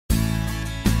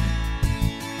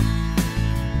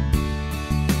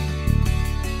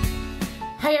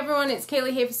Hey everyone, it's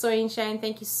Keely here for Soy and Shea, and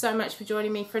thank you so much for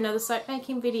joining me for another soap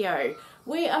making video.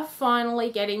 We are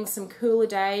finally getting some cooler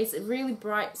days, really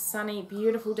bright, sunny,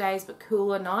 beautiful days, but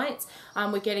cooler nights.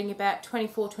 We're getting about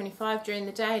 24, 25 during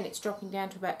the day, and it's dropping down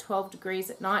to about 12 degrees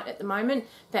at night at the moment.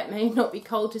 That may not be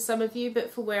cold to some of you,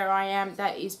 but for where I am,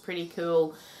 that is pretty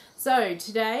cool. So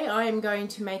today I am going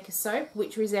to make a soap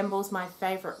which resembles my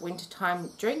favourite wintertime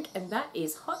drink, and that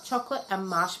is hot chocolate and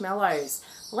marshmallows.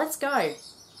 Let's go.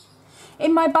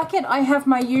 In my bucket I have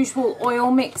my usual oil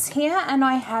mix here, and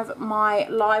I have my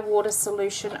lye water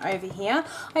solution over here.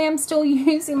 I am still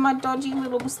using my dodgy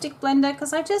little stick blender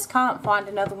because I just can't find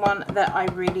another one that I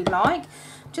really like.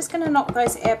 I'm just going to knock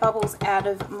those air bubbles out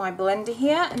of my blender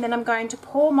here, and then I'm going to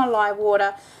pour my lye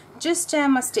water just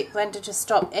down my stick blender to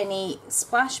stop any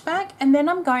splashback, and then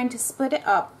I'm going to split it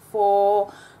up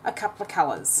for a couple of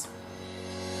colours.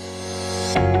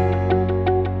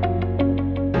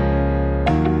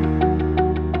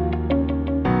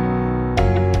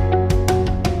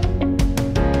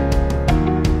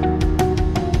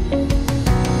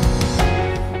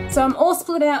 So I'm all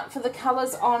split out for the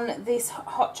colours on this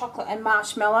hot chocolate and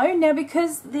marshmallow. Now,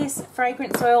 because this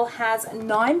fragrance oil has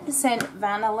 9%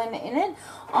 vanillin in it,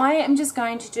 I am just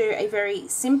going to do a very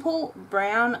simple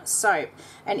brown soap.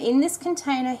 And in this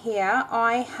container here,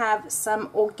 I have some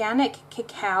organic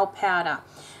cacao powder.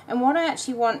 And what I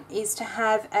actually want is to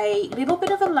have a little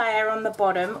bit of a layer on the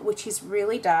bottom, which is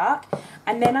really dark.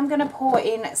 And then I'm going to pour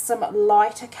in some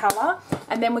lighter colour.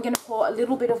 And then we're going to pour a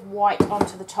little bit of white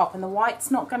onto the top. And the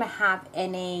white's not going to have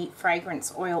any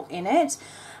fragrance oil in it.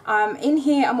 In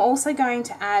here I'm also going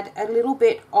to add a little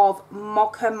bit of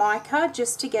mocha mica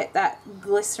just to get that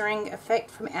glycering effect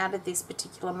from out of this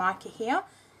particular mica here.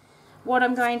 What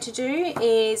I'm going to do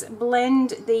is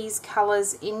blend these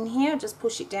colours in here, just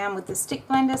push it down with the stick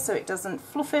blender so it doesn't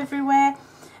fluff everywhere,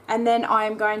 and then I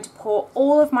am going to pour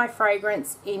all of my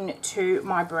fragrance into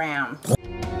my brown.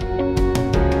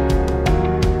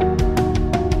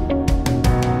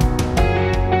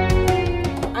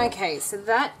 Okay, so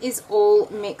that is all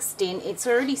mixed in. It's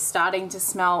already starting to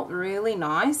smell really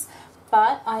nice,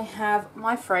 but I have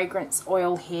my fragrance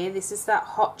oil here. This is that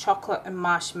hot chocolate and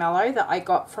marshmallow that I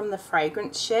got from the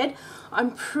fragrance shed.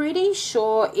 I'm pretty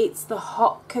sure it's the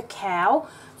hot cacao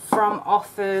from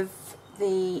off of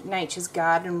the Nature's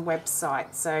Garden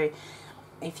website. So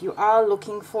if you are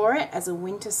looking for it as a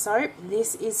winter soap,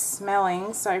 this is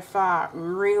smelling so far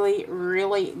really,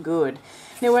 really good.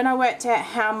 Now, when I worked out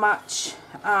how much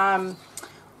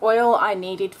oil I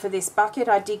needed for this bucket,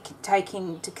 I did take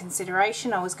into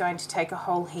consideration I was going to take a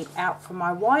whole heap out for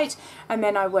my white, and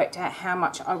then I worked out how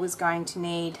much I was going to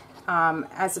need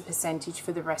as a percentage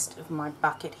for the rest of my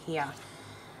bucket here.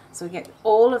 So we get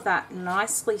all of that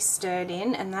nicely stirred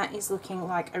in, and that is looking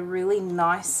like a really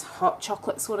nice hot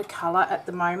chocolate sort of colour at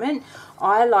the moment.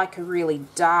 I like a really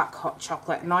dark hot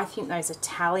chocolate, and I think those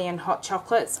Italian hot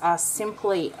chocolates are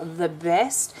simply the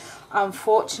best.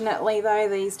 Unfortunately though,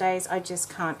 these days I just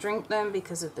can't drink them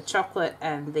because of the chocolate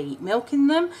and the milk in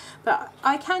them, but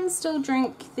I can still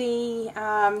drink the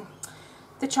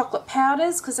chocolate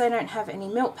powders because they don't have any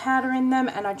milk powder in them,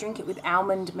 and I drink it with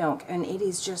almond milk, and it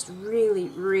is just really,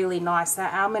 really nice.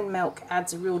 That almond milk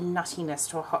adds a real nuttiness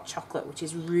to a hot chocolate, which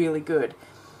is really good.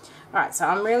 Alright, so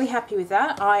I'm really happy with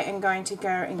that. I am going to go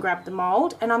and grab the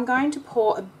mould, and I'm going to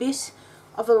pour a bit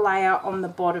of a layer on the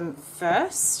bottom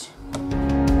first.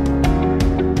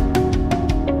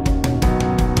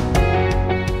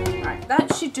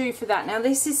 That should do for that. Now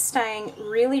this is staying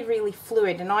really, really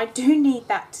fluid, and I do need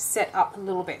that to set up a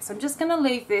little bit. So I'm just going to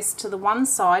leave this to the one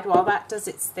side while that does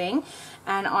its thing,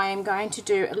 and I am going to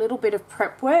do a little bit of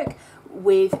prep work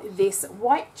with this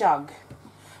white jug.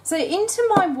 So into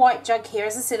my white jug here,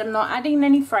 as I said, I'm not adding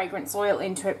any fragrance oil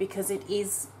into it because it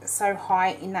is so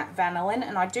high in that vanillin,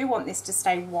 and I do want this to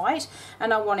stay white,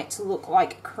 and I want it to look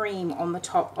like cream on the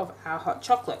top of our hot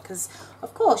chocolate, because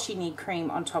of course you need cream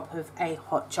on top of a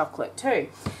hot chocolate too.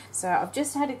 So I've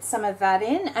just added some of that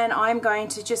in, and I'm going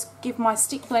to just give my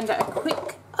stick blender a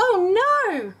quick,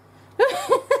 oh no!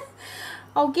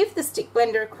 I'll give the stick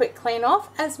blender a quick clean off,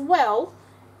 as well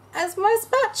as my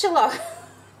spatula.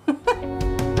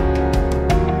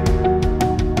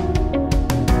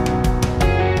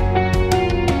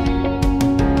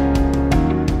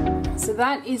 So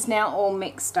that is now all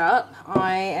mixed up.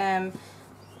 I am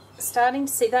starting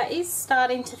to see that is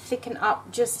starting to thicken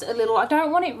up just a little. I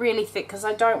don't want it really thick because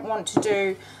I don't want to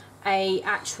do a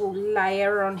actual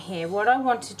layer on here. What I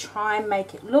want to try and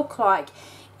make it look like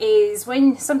is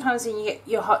sometimes when you get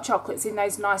your hot chocolates in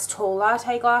those nice tall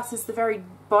latte glasses, the very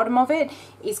bottom of it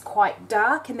is quite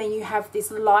dark, and then you have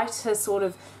this lighter sort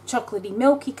of chocolatey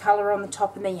milky colour on the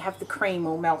top, and then you have the cream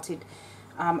all melted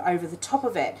over the top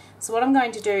of it. So what I'm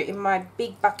going to do in my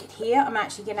big bucket here, I'm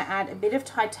actually going to add a bit of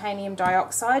titanium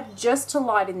dioxide just to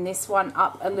lighten this one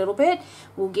up a little bit.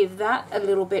 We'll give that a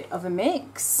little bit of a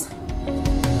mix.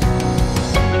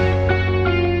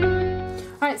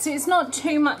 Alright, so it's not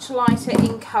too much lighter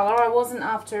in colour. I wasn't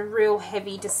after a real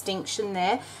heavy distinction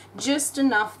there. Just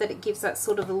enough that it gives that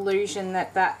sort of illusion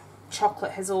that that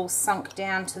chocolate has all sunk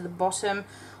down to the bottom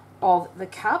of the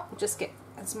cup. I'll just get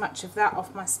as much of that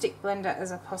off my stick blender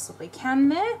as I possibly can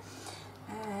there.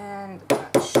 And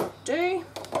that should do.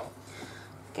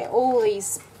 Get all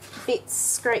these bits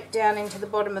scraped down into the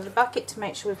bottom of the bucket to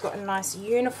make sure we've got a nice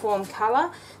uniform colour.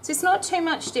 So it's not too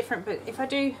much different, but if I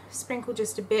do sprinkle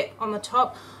just a bit on the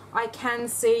top, I can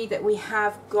see that we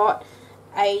have got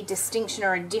a distinction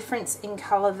or a difference in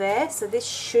colour there. So this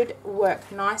should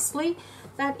work nicely.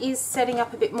 That is setting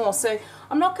up a bit more. So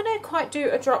I'm not going to quite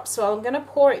do a drop swirl. I'm going to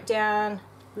pour it down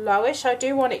lowish. I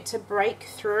do want it to break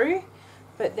through,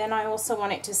 but then I also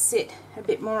want it to sit a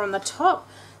bit more on the top.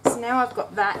 So now I've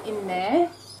got that in there.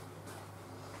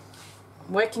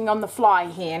 Working on the fly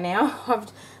here now. I'm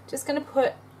just going to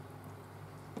put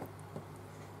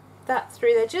that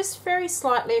through there just very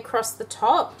slightly across the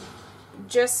top,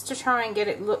 just to try and get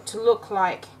it to look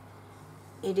like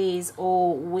it is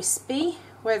all wispy.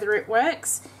 Whether it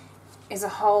works is a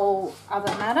whole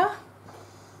other matter.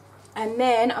 And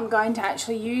then I'm going to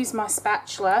actually use my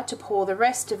spatula to pour the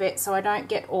rest of it so I don't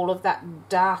get all of that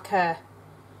darker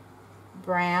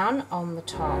brown on the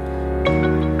top.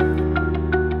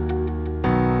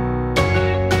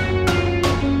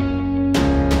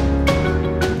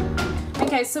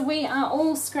 Okay, so we are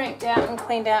all scraped out and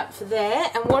cleaned out for there,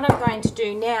 and what I'm going to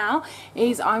do now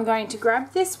is I'm going to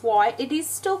grab this white. It is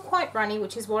still quite runny,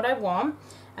 which is what I want,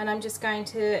 and I'm just going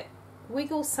to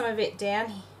wiggle some of it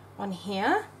down on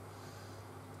here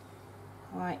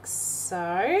like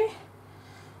so,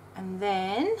 and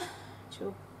then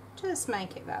she'll just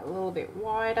make it that little bit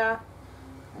wider.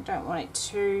 I don't want it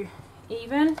too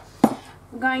even.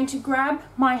 I'm going to grab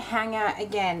my hanger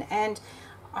again, and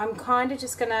I'm kind of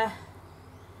just going to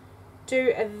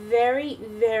do a very,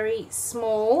 very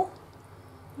small,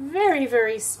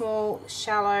 very small,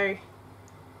 shallow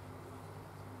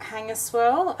hanger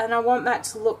swirl, and I want that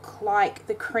to look like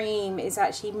the cream is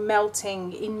actually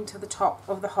melting into the top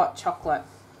of the hot chocolate.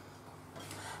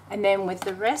 And then with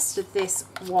the rest of this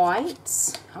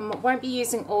white, I won't be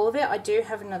using all of it. I do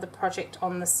have another project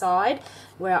on the side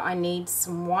where I need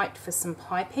some white for some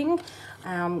piping, so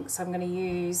I'm going to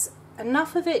use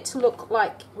enough of it to look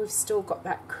like we've still got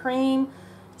that cream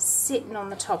sitting on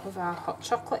the top of our hot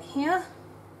chocolate here.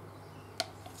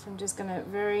 So I'm just going to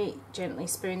very gently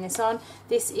spoon this on.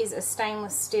 This is a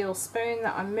stainless steel spoon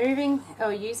that I'm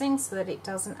using so that it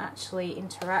doesn't actually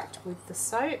interact with the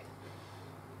soap.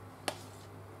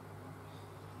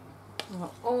 We've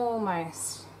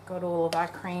almost got all of our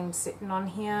cream sitting on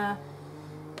here.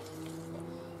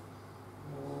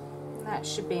 That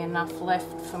should be enough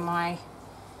left for my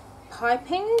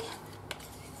piping.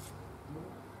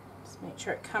 Just make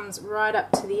sure it comes right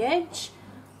up to the edge.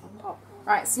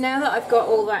 Right, so now that I've got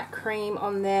all that cream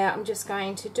on there, I'm just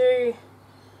going to do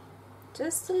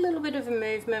just a little bit of a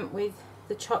movement with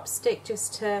the chopstick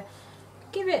just to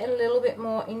give it a little bit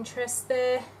more interest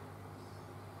there.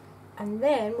 And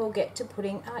then we'll get to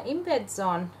putting our embeds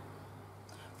on.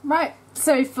 Right,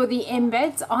 so for the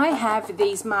embeds, I have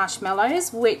these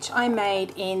marshmallows, which I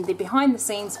made in the behind the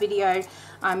scenes video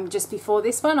just before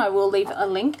this one. I will leave a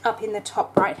link up in the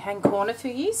top right hand corner for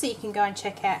you, so you can go and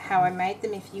check out how I made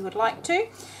them if you would like to.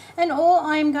 And all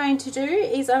I'm going to do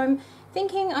is I'm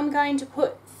thinking I'm going to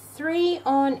put 3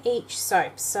 on each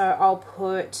soap. So I'll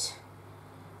put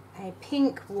a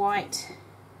pink, white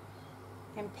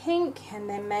and pink, and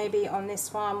then maybe on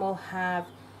this one we'll have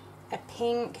a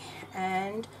pink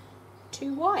and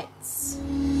 2 whites.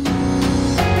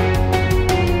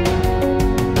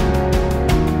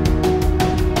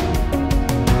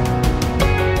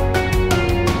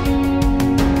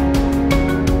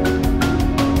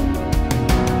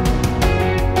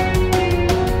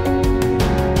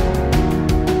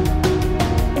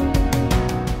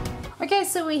 Okay,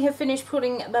 so we have finished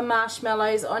putting the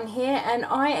marshmallows on here, and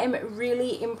I am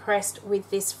really impressed with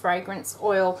this fragrance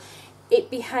oil. It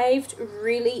behaved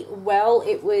really well.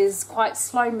 It was quite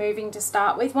slow moving to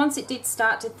start with. Once it did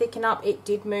start to thicken up, it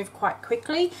did move quite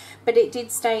quickly, but it did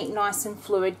stay nice and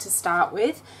fluid to start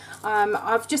with.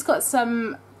 I've just got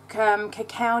some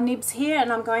cacao nibs here,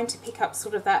 and I'm going to pick up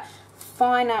sort of that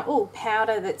finer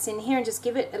powder that's in here and just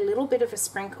give it a little bit of a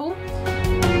sprinkle.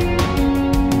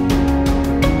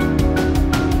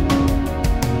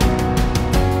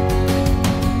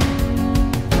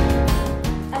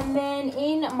 And then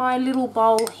in my little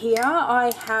bowl here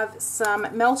I have some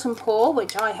Melt and Pour,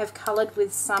 which I have coloured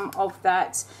with some of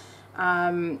that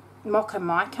mocha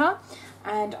mica,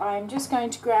 and I'm just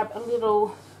going to grab a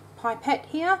little pipette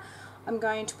here. I'm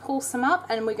going to pull some up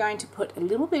and we're going to put a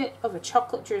little bit of a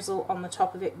chocolate drizzle on the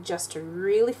top of it just to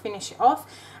really finish it off,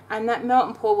 and that Melt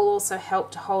and Pour will also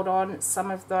help to hold on some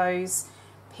of those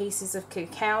pieces of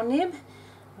cacao nib.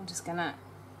 I'm just going to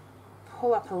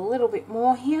pull up a little bit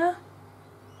more here.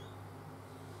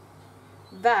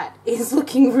 That is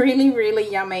looking really,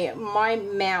 really yummy. My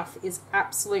mouth is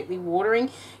absolutely watering.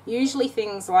 Usually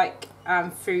things like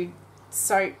food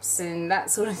soaps and that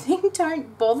sort of thing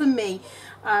don't bother me,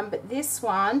 but this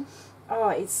one, oh,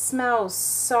 it smells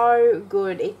so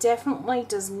good. It definitely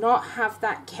does not have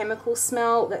that chemical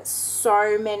smell that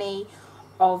so many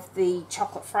of the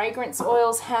chocolate fragrance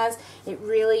oils has. It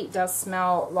really does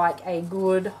smell like a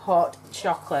good hot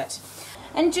chocolate.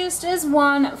 And just as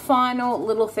one final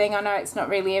little thing, I know it's not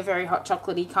really a very hot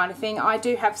chocolatey kind of thing, I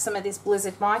do have some of this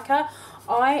Blizzard mica.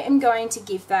 I am going to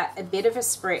give that a bit of a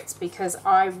spritz because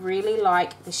I really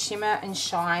like the shimmer and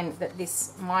shine that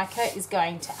this mica is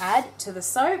going to add to the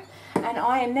soap. And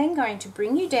I am then going to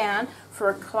bring you down for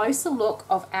a closer look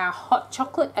of our hot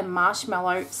chocolate and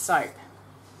marshmallow soap.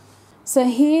 So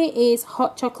here is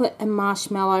hot chocolate and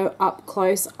marshmallow up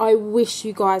close. I wish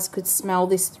you guys could smell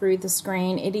this through the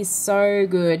screen. It is so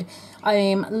good. I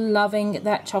am loving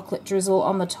that chocolate drizzle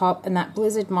on the top, and that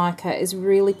Blizzard mica is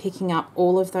really picking up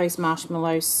all of those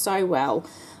marshmallows so well.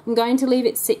 I'm going to leave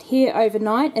it sit here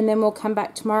overnight, and then we'll come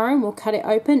back tomorrow and we'll cut it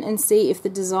open and see if the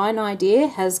design idea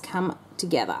has come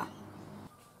together.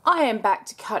 I am back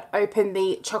to cut open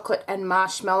the chocolate and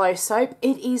marshmallow soap.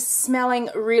 It is smelling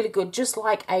really good, just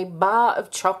like a bar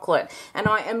of chocolate, and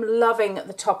I am loving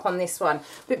the top on this one.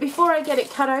 But before I get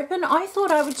it cut open, I thought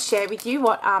I would share with you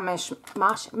what our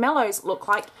marshmallows look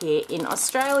like here in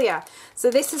Australia.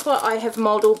 So this is what I have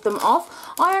modelled them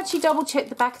off. I actually double checked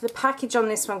the back of the package on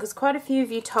this one because quite a few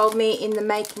of you told me in the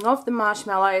making of the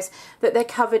marshmallows that they're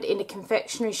covered in a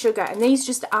confectionery sugar, and these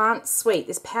just aren't sweet.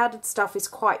 This powdered stuff is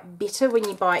quite bitter when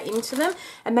you buy into them,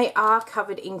 and they are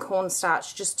covered in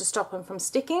cornstarch just to stop them from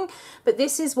sticking. But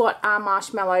this is what our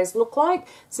marshmallows look like.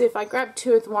 So if I grab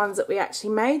two of the ones that we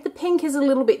actually made, the pink is a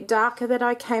little bit darker that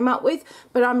I came up with,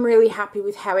 but I'm really happy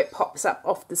with how it pops up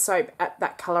off the soap at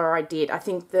that colour I did. I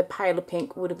think the paler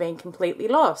pink would have been completely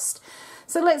lost.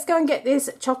 So let's go and get this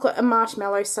chocolate and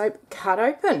marshmallow soap cut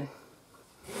open.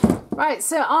 Right,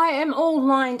 so I am all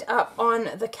lined up on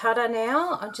the cutter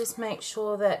now. I'll just make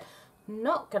sure that I'm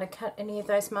not going to cut any of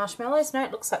those marshmallows. No,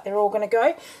 it looks like they're all going to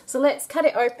go. So let's cut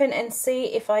it open and see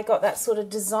if I got that sort of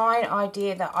design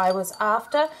idea that I was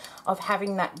after, of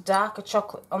having that darker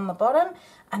chocolate on the bottom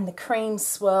and the cream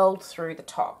swirled through the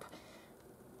top.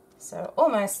 So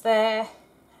almost there,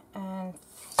 and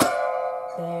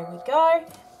there we go.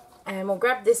 And we'll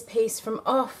grab this piece from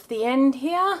off the end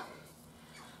here,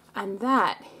 and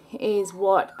that is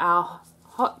what our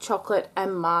hot chocolate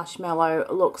and marshmallow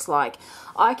looks like.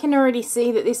 I can already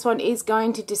see that this one is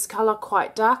going to discolor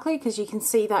quite darkly because you can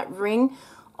see that ring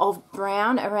of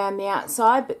brown around the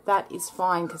outside, but that is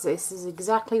fine because this is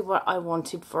exactly what I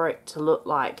wanted for it to look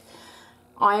like.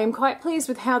 I am quite pleased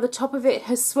with how the top of it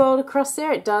has swirled across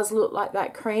there. It does look like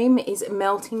that cream is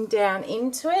melting down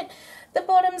into it. The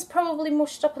bottom's probably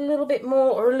mushed up a little bit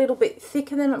more or a little bit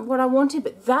thicker than what I wanted,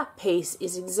 but that piece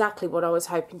is exactly what I was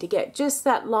hoping to get. Just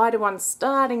that lighter one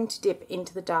starting to dip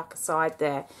into the darker side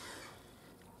there.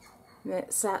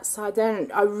 That's that side there,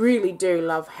 and I really do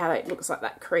love how it looks like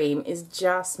that cream is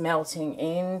just melting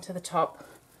into the top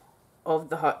of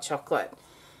the hot chocolate.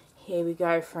 Here we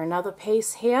go for another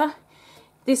piece here.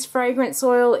 This fragrance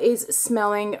oil is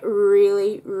smelling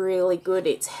really, really good.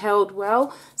 It's held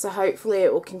well, so hopefully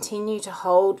it will continue to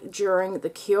hold during the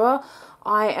cure.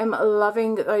 I am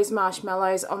loving those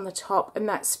marshmallows on the top, and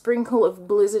that sprinkle of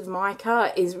Blizzard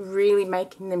mica is really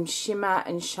making them shimmer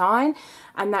and shine,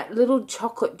 and that little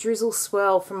chocolate drizzle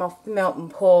swirl from off the Melt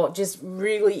and Pour just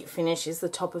really finishes the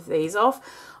top of these off.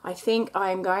 I think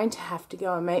I am going to have to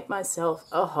go and make myself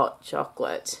a hot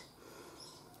chocolate.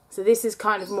 So this is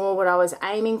kind of more what I was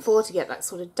aiming for, to get that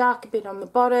sort of darker bit on the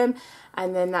bottom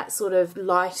and then that sort of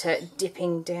lighter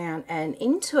dipping down and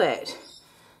into it.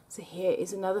 So here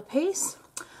is another piece.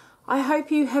 I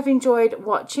hope you have enjoyed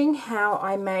watching how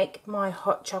I make my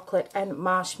hot chocolate and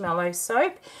marshmallow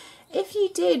soap. If you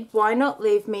did, why not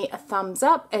leave me a thumbs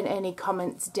up and any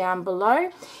comments down below.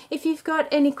 If you've got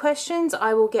any questions,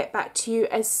 I will get back to you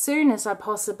as soon as I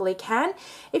possibly can.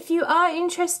 If you are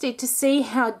interested to see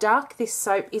how dark this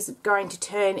soap is going to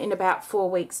turn in about 4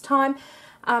 weeks' time,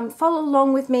 follow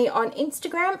along with me on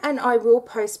Instagram and I will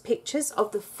post pictures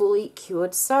of the fully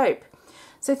cured soap.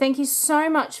 So thank you so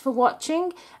much for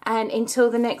watching, and until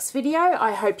the next video,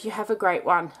 I hope you have a great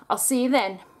one. I'll see you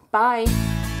then. Bye.